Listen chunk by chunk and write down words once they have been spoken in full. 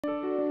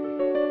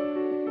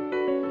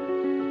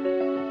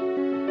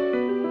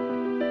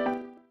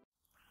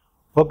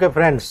Okay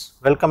friends,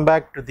 welcome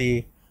back to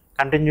the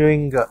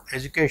continuing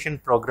education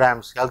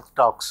programs Health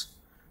Talks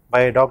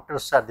by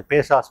doctors at the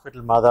Pace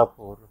Hospital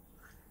Madhapur.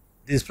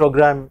 This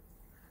program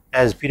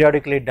as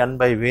periodically done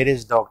by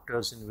various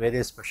doctors in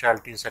various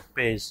specialties at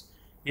Pace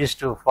is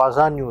to pass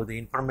on you the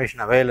information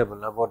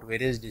available about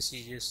various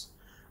diseases,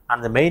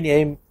 and the main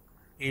aim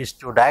is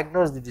to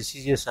diagnose the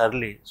diseases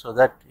early so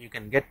that you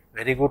can get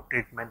very good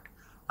treatment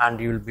and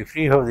you will be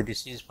free of the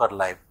disease for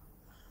life.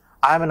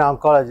 I am an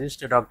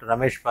oncologist, Dr.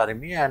 Ramesh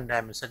Parimi, and I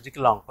am a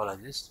surgical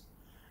oncologist.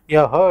 You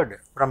have heard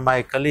from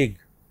my colleague,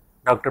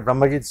 Dr.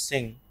 Brahmajit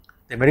Singh,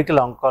 the medical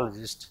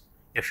oncologist,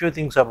 a few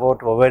things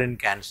about ovarian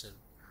cancer,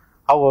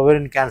 how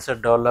ovarian cancer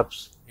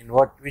develops, in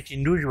which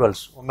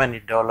individuals, women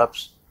it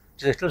develops.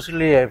 It is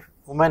exclusively a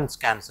woman's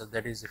cancer,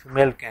 that is a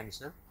female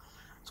cancer.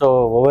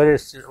 So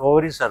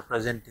ovaries are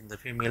present in the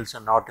females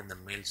and not in the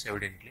males,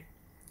 evidently.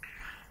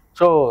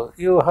 So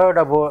you heard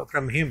about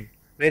from him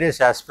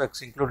various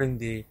aspects, including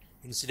the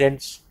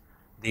incidents,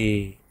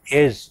 the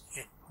age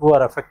who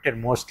are affected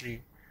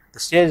mostly, the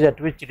stage at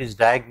which it is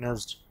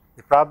diagnosed,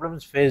 the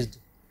problems faced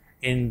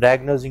in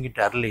diagnosing it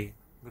early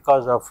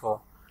because of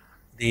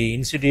the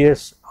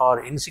insidious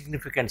or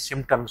insignificant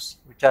symptoms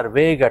which are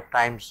vague at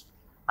times,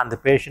 and the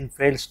patient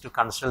fails to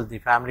consult the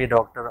family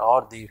doctor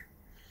or the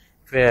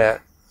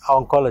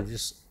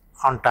oncologist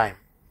on time.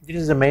 This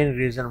is the main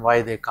reason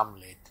why they come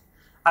late.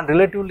 And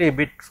relatively a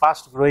bit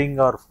fast growing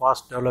or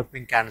fast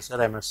developing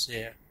cancer, I must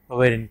say,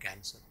 ovarian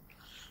cancer.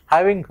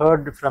 Having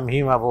heard from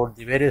him about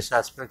the various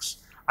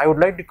aspects, I would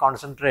like to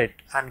concentrate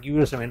and give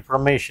you some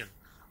information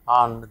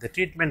on the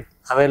treatment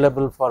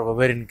available for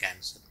ovarian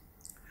cancer.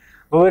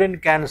 Ovarian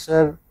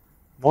cancer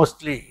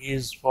mostly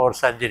is for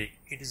surgery.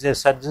 It is a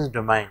surgeon's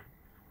domain.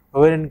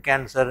 Ovarian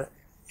cancer,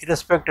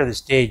 irrespective of the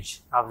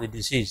stage of the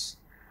disease,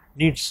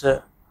 needs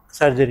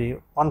surgery,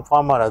 one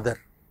form or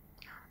other.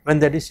 When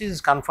the disease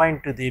is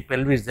confined to the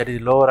pelvis, that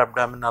is lower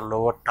abdomen or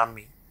lower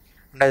tummy,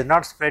 and has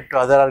not spread to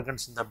other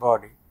organs in the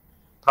body,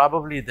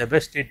 probably the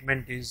best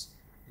treatment is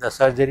the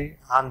surgery,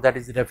 and that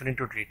is the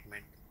definitive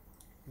treatment.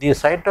 The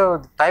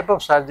type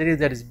of surgery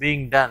that is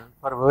being done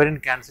for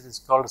ovarian cancer is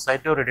called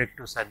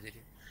cytoreductive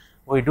surgery.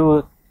 We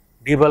do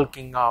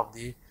debulking of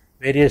the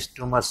various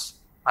tumors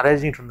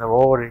arising from the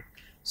ovary,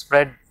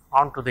 spread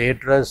onto the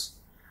uterus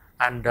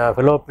and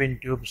fallopian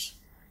tubes,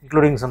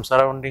 including some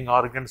surrounding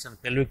organs and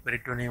pelvic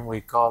peritoneum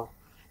we call,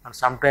 and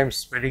sometimes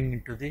spreading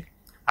into the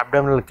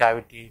abdominal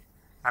cavity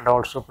and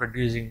also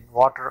producing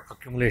water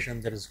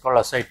accumulation that is called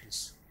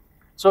ascites.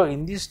 So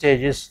in these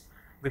stages,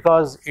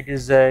 because it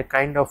is a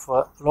kind of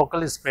a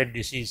locally spread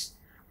disease,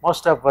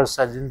 most of us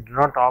surgeons do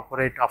not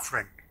operate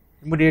upfront.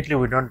 Immediately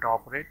we don't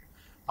operate.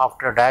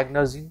 After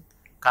diagnosing,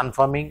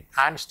 confirming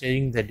and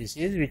staging the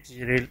disease, which is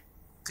real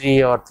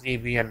 3 or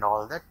 3B and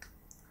all that,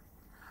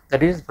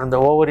 that is from the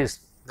ovaries,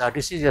 the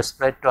disease is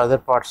spread to other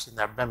parts in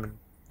the abdomen,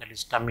 that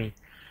is tummy.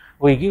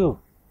 We give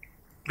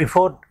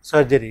before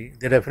surgery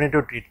the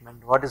definitive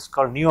treatment, what is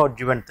called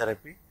neoadjuvant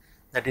therapy,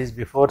 that is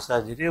before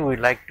surgery we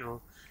like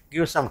to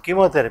give some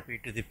chemotherapy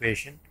to the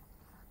patient,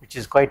 which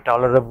is quite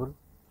tolerable,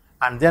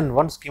 and then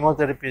once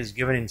chemotherapy is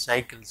given in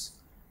cycles,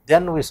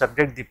 then we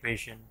subject the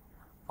patient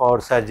for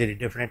surgery,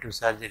 definitive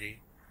surgery,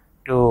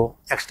 to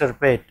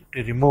extirpate,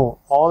 to remove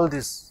all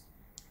these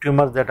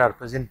tumors that are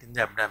present in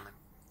the abdomen.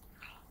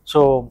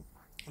 So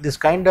this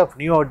kind of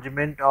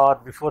neoadjuvant or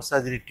before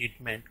surgery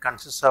treatment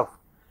consists of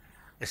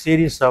a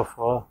series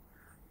of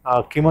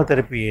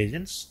chemotherapy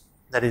agents,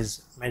 that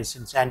is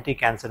medicines,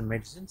 anti-cancer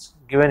medicines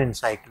given in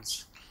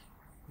cycles,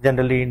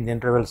 generally in the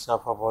intervals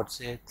of about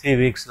say 3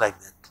 weeks like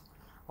that.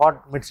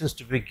 What medicines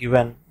to be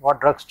given,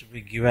 what drugs to be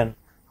given,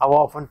 how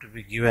often to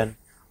be given,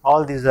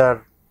 all these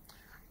are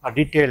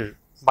detailed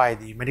by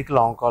the medical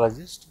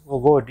oncologist who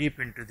go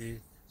deep into the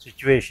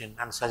situation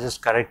and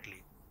suggest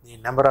correctly the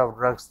number of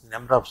drugs, the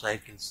number of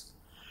cycles.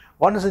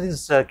 Once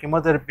this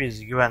chemotherapy is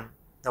given,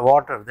 the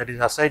water, that is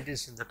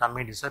ascites in the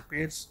tummy,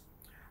 disappears,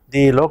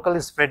 the locally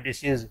spread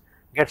disease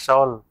gets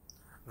all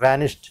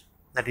vanished,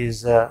 that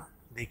is the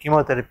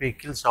chemotherapy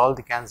kills all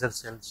the cancer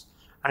cells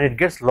and it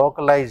gets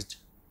localized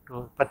to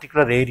a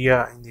particular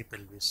area in the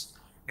pelvis,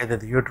 either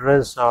the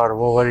uterus or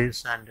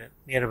ovaries and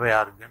nearby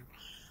organ.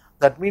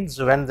 That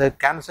means when the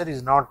cancer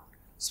is not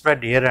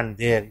spread here and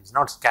there, it is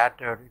not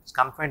scattered, it is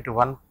confined to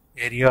one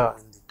area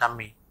in the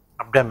tummy,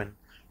 abdomen,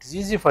 it is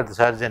easy for the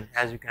surgeon,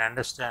 as you can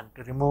understand,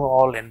 to remove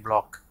all en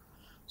bloc.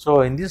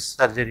 So in this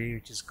surgery,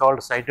 which is called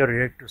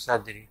cytoreductive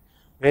surgery,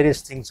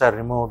 various things are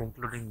removed,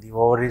 including the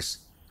ovaries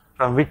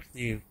from which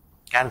the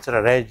cancer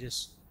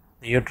arises,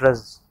 the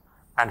uterus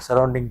and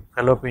surrounding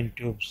fallopian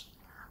tubes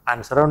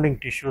and surrounding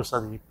tissues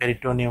of the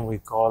peritoneum we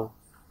call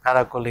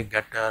paracolic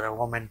gutter,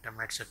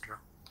 omentum, etc.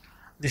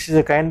 This is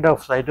a kind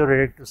of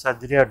cytoreductive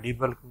surgery or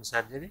debulking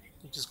surgery,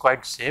 which is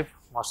quite safe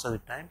most of the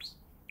times,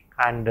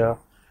 and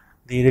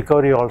the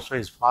recovery also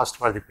is fast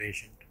for the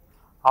patient.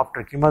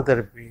 After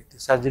chemotherapy, the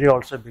surgery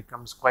also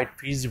becomes quite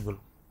feasible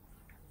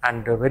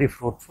and very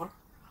fruitful.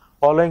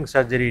 Following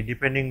surgery,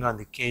 depending on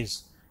the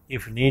case,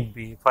 if need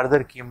be,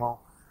 further chemo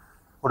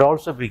would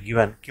also be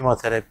given,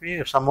 chemotherapy,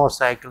 if some more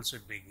cycles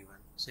would be given.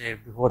 say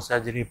before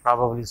surgery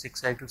probably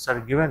 6 cycles are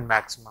given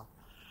maximum.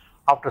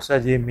 After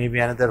surgery maybe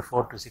another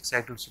 4 to 6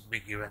 cycles should be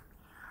given.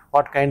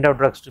 What kind of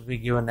drugs to be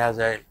given, as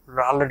I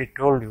already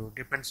told you,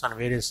 depends on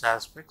various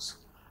aspects,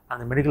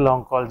 and the medical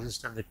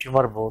oncologist and the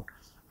tumor board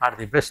are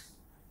the best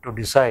to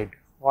decide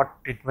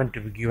what treatment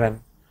to be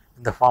given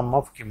in the form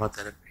of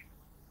chemotherapy.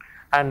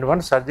 And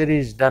once surgery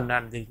is done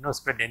and there is no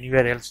spread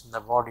anywhere else in the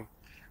body,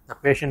 the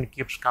patient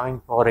keeps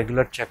coming for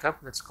regular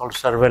checkup. That's called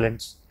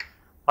surveillance.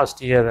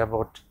 First year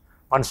about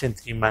once in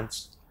 3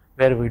 months,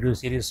 where we do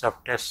series of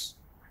tests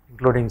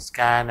including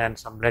scan and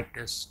some blood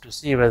tests to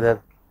see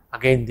whether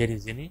again there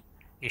is any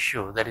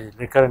issue, that is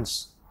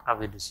recurrence of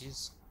the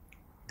disease.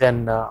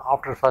 Then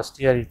after first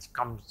year it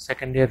comes,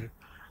 second year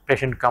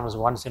patient comes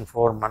once in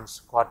 4 months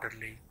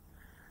quarterly,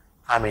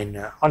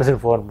 once in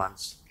 4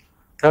 months.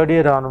 Third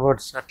year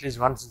onwards, at least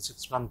once in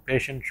 6 months,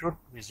 patient should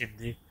visit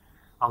the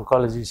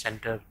oncology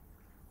center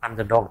and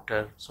the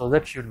doctor, so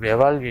that should be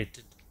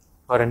evaluated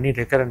for any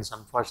recurrence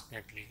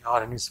unfortunately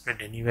or any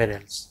spread anywhere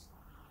else.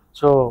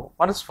 So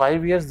once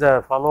 5 years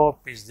the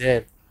follow-up is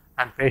there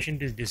and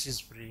patient is disease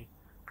free,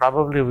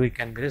 probably we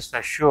can be rest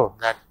assured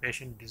that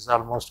patient is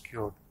almost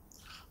cured.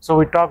 So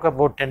we talk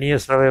about 10-year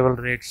survival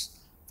rates,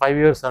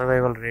 5-year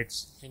survival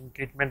rates in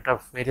treatment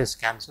of various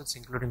cancers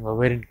including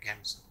ovarian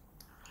cancer.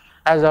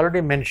 As already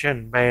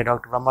mentioned by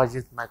Dr.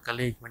 Brahmajit, my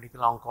colleague,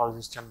 medical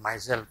oncologist, and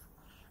myself,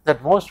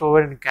 that most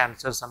ovarian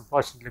cancers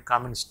unfortunately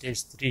come in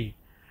stage 3.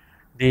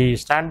 The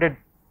standard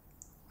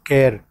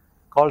care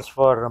calls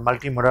for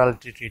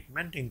multimodality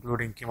treatment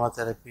including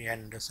chemotherapy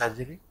and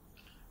surgery,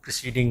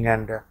 preceding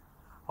and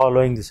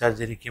following the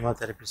surgery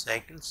chemotherapy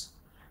cycles,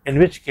 in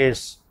which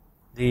case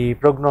the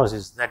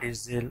prognosis, that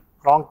is the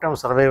long-term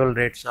survival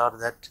rates, are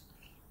that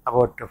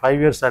about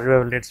 5-year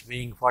survival rates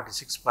being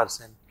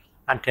 46%,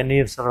 and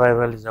 10-year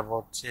survival is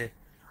about say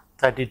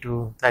 30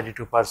 to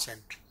 32%,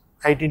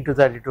 18 to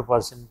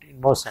 32%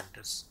 in most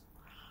centers.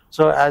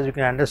 So as you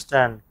can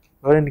understand,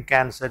 ovarian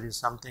cancer is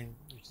something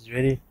which is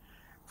very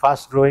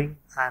fast growing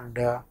and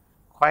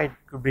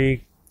could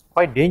be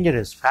quite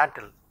dangerous,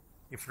 fatal,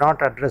 if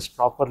not addressed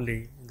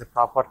properly in the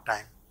proper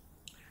time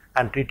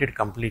and treated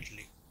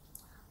completely.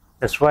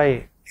 That's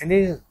why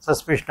any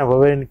suspicion of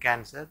ovarian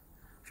cancer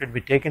should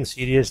be taken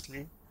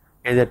seriously,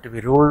 either to be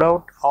ruled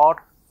out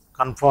or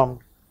confirmed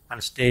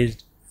and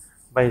staged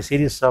by a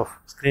series of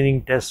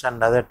screening tests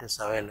and other tests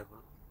available.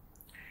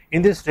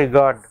 In this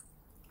regard,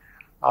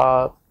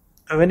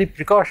 many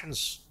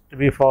precautions to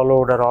be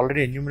followed are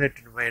already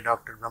enumerated by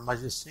Dr.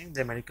 Brahmajit Singh,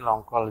 the medical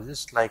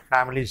oncologist. Like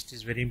family history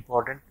is very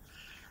important.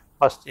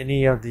 First,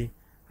 any of the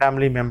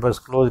family members,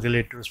 close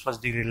relatives,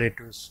 first degree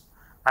relatives,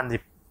 and the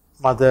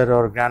mother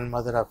or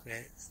grandmother of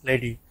a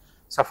lady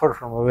suffer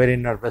from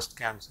ovarian or breast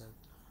cancer,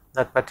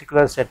 that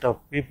particular set of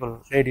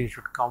people, lady,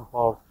 should come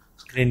for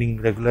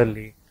screening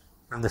regularly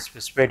from the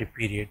specified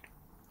period,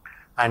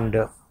 and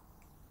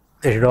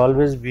they should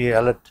always be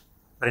alert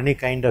for any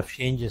kind of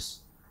changes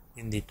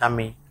in the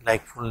tummy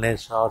like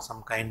fullness or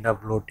some kind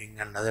of bloating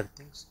and other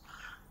things.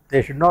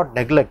 They should not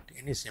neglect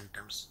any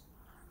symptoms.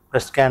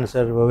 Breast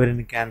cancer,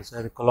 ovarian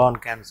cancer, colon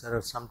cancer,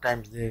 or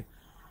sometimes they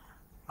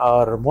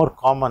are more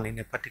common in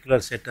a particular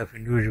set of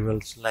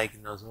individuals, like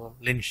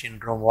Lynch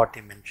syndrome, what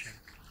he mentioned.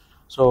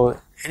 So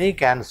any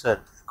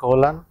cancer,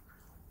 colon,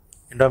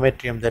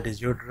 endometrium, that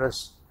is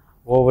uterus,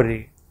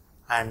 ovary,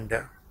 and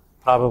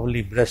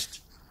probably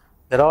breast,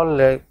 they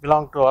all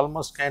belong to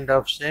almost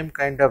same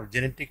kind of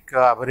genetic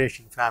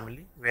aberration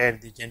family, where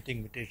the genetic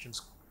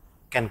mutations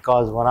can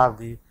cause one of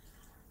the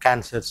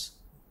cancers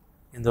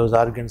in those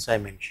organs I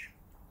mentioned.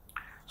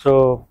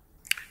 So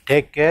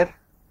take care,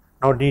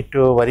 no need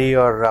to worry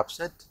or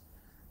upset.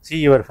 See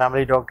your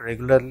family doctor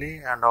regularly,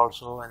 and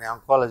also an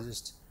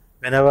oncologist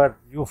whenever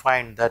you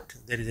find that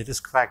there is a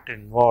risk factor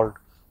involved,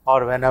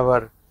 or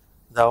whenever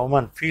the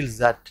woman feels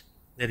that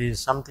there is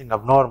something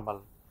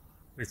abnormal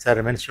with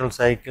her menstrual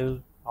cycle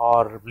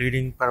or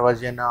bleeding per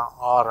vagina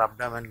or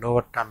abdomen,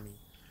 lower tummy,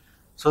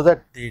 so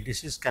that the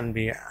disease can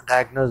be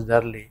diagnosed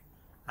early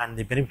and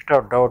the benefit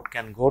of doubt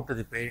can go to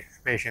the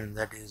patient,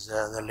 that is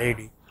the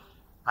lady,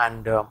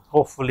 and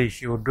hopefully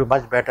she would do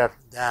much better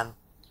than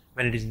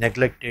when it is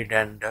neglected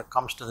and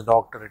comes to the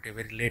doctor at a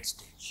very late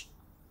stage.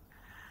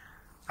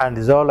 And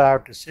this is all I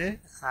have to say,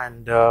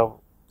 and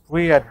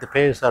we at the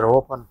PACE are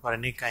open for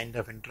any kind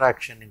of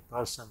interaction in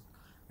person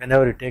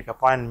whenever you take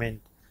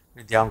appointment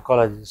with the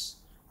oncologist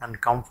and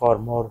come for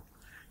more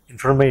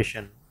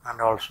information,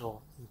 and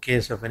also in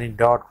case of any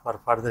doubt for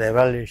further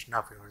evaluation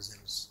of your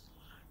results.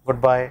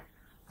 Goodbye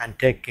and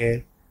take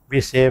care,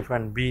 be safe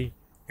and be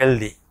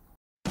healthy.